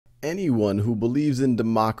anyone who believes in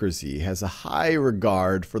democracy has a high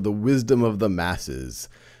regard for the wisdom of the masses.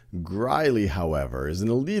 Griley, however, is an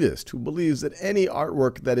elitist who believes that any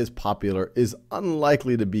artwork that is popular is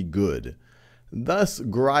unlikely to be good. Thus,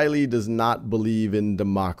 Griley does not believe in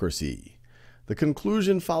democracy. The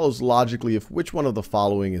conclusion follows logically if which one of the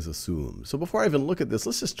following is assumed. So before I even look at this,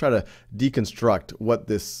 let's just try to deconstruct what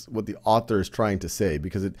the author is trying to say,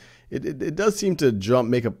 because it does seem to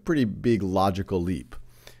make a pretty big logical leap.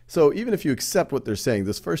 So even if you accept what they're saying,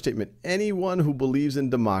 this first statement, anyone who believes in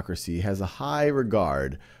democracy has a high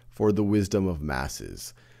regard for the wisdom of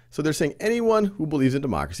masses. So they're saying anyone who believes in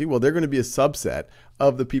democracy, well, they're going to be a subset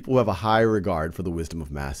of the people who have a high regard for the wisdom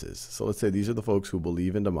of masses. So let's say these are the folks who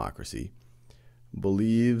believe in democracy.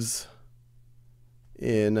 Believes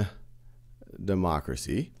in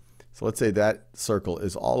democracy. So let's say that circle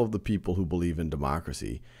is all of the people who believe in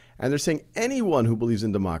democracy. And they're saying anyone who believes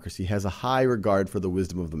in democracy has a high regard for the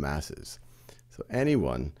wisdom of the masses. So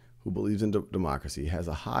anyone who believes in democracy has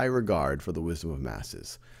a high regard for the wisdom of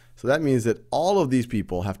masses. So that means that all of these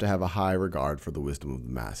people have to have a high regard for the wisdom of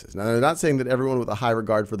the masses. Now, they're not saying that everyone with a high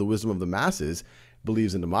regard for the wisdom of the masses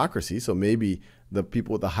believes in democracy. So maybe the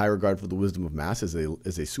people with a high regard for the wisdom of masses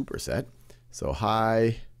is a superset. So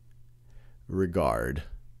high regard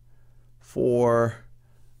for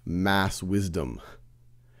mass wisdom.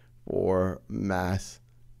 For mass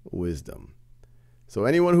wisdom. So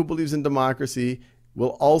anyone who believes in democracy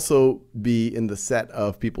will also be in the set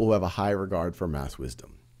of people who have a high regard for mass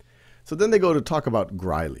wisdom. So then they go to talk about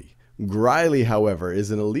Griley. Griley, however,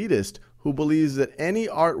 is an elitist who believes that any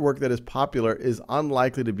artwork that is popular is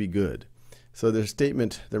unlikely to be good. So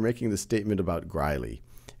they're making the statement about Griley.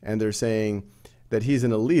 And they're saying that he's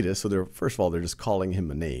an elitist. So first of all, they're just calling him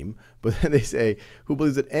a name. But then they say, who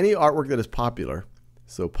believes that any artwork that is popular,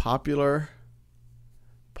 so popular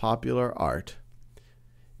art,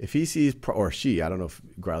 if he sees, or she, I don't know if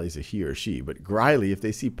Griley's a he or she, but Griley, if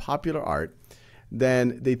they see popular art,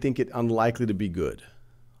 then they think it unlikely to be good.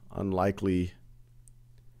 Unlikely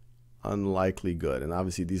good. And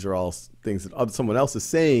obviously these are all things that someone else is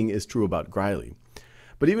saying is true about Griley.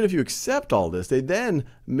 But even if you accept all this, they then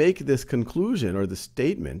make this conclusion or the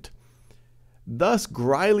statement, thus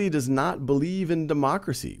Griley does not believe in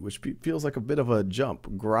democracy, which feels like a bit of a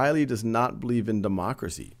jump. Griley does not believe in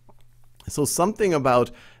democracy. So something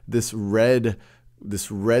about this red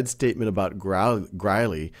statement about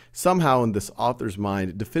Griley somehow in this author's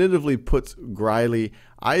mind definitively puts Griley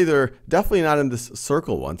either definitely not in this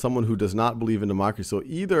circle one, someone who does not believe in democracy. So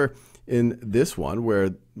either in this one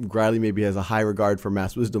where Griley maybe has a high regard for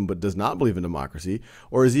mass wisdom but does not believe in democracy,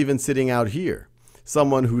 or is even sitting out here,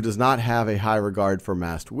 someone who does not have a high regard for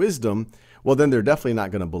mass wisdom, well, then they're definitely not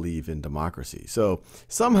going to believe in democracy. So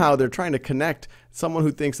somehow they're trying to connect someone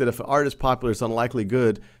who thinks that if art is popular, it's unlikely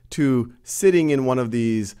good, to sitting in one of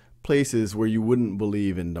these places where you wouldn't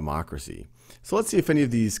believe in democracy. So let's see if any of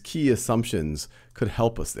these key assumptions could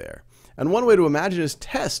help us there. And one way to imagine is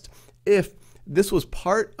test if this was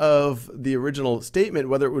part of the original statement,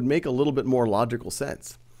 whether it would make a little bit more logical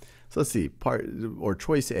sense. So let's see,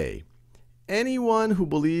 choice A. Anyone who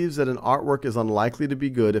believes that an artwork is unlikely to be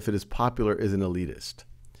good if it is popular is an elitist.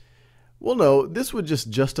 Well, no, this would just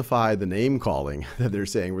justify the name calling that they're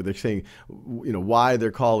saying, where they're saying, why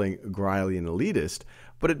they're calling Griley an elitist,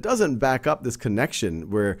 but it doesn't back up this connection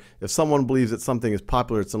where if someone believes that something is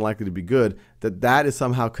popular, it's unlikely to be good, that is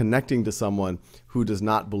somehow connecting to someone who does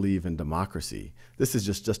not believe in democracy. This is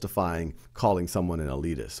just justifying calling someone an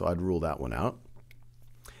elitist, so I'd rule that one out.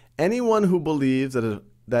 Anyone who believes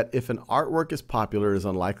that if an artwork is popular is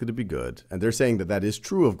unlikely to be good, and they're saying that that is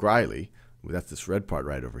true of Griley, that's this red part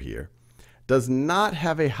right over here, does not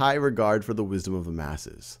have a high regard for the wisdom of the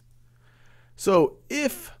masses. So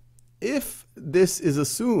if this is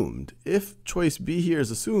assumed, if choice B here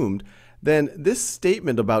is assumed, then this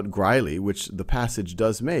statement about Griley, which the passage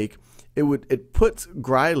does make, it puts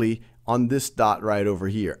Griley on this dot right over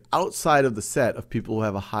here, outside of the set of people who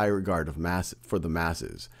have a high regard for the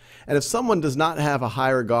masses. And if someone does not have a high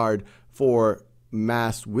regard for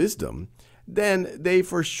mass wisdom, then they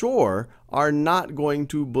for sure are not going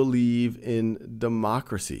to believe in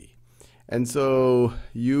democracy. And so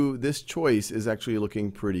this choice is actually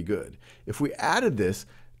looking pretty good. If we added this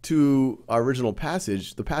to our original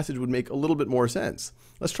passage, the passage would make a little bit more sense.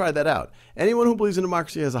 Let's try that out. Anyone who believes in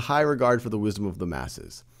democracy has a high regard for the wisdom of the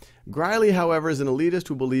masses. Griley, however, is an elitist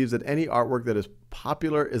who believes that any artwork that is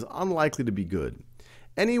popular is unlikely to be good.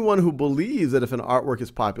 Anyone who believes that if an artwork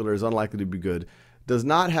is popular is unlikely to be good does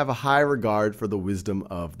not have a high regard for the wisdom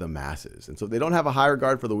of the masses. And so if they don't have a high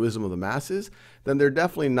regard for the wisdom of the masses, then they're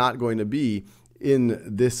definitely not going to be in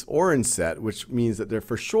this orange set, which means that they're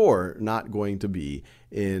for sure not going to be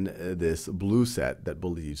in this blue set that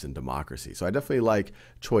believes in democracy. So I definitely like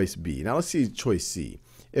choice B. Now let's see choice C.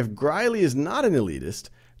 If Griley is not an elitist,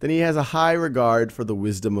 then he has a high regard for the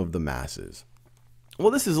wisdom of the masses. Well,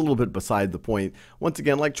 this is a little bit beside the point. Once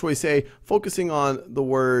again, like choice A, focusing on the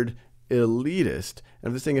word elitist. And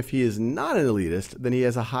if they're saying if he is not an elitist, then he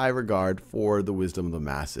has a high regard for the wisdom of the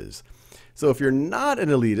masses. So if you're not an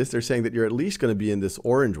elitist, they're saying that you're at least going to be in this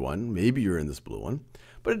orange one. Maybe you're in this blue one.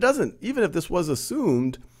 But it doesn't, even if this was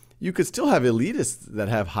assumed, you could still have elitists that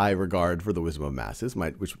have high regard for the wisdom of masses,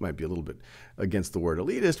 which might be a little bit against the word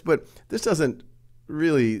elitist, but this doesn't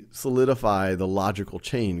really solidify the logical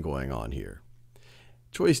chain going on here.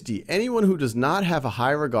 Choice D, anyone who does not have a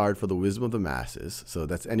high regard for the wisdom of the masses, so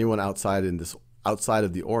that's anyone outside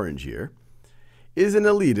of the orange here, is an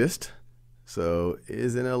elitist, so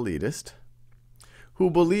is an elitist, who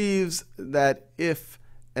believes that if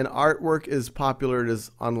an artwork is popular, it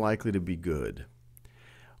is unlikely to be good.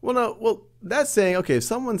 Well, that's saying, okay, if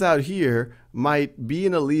someone's out here might be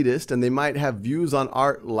an elitist and they might have views on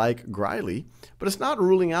art like Griley, but it's not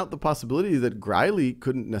ruling out the possibility that Griley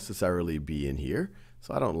couldn't necessarily be in here.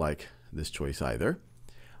 So I don't like this choice either.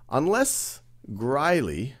 Unless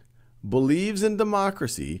Griley believes in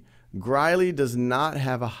democracy, Griley does not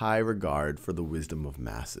have a high regard for the wisdom of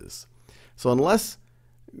masses. So unless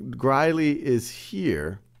Griley is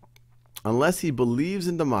here, unless he believes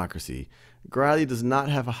in democracy, Griley does not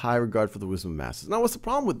have a high regard for the wisdom of masses. Now, what's the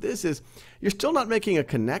problem with this is you're still not making a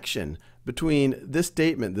connection between this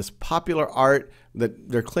statement, this popular art that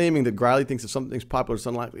they're claiming that Griley thinks if something's popular, it's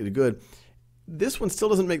unlikely to be good. This one still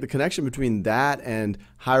doesn't make the connection between that and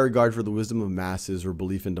high regard for the wisdom of masses or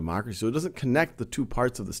belief in democracy. So it doesn't connect the two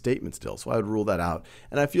parts of the statement still. So I would rule that out.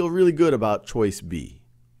 And I feel really good about choice B.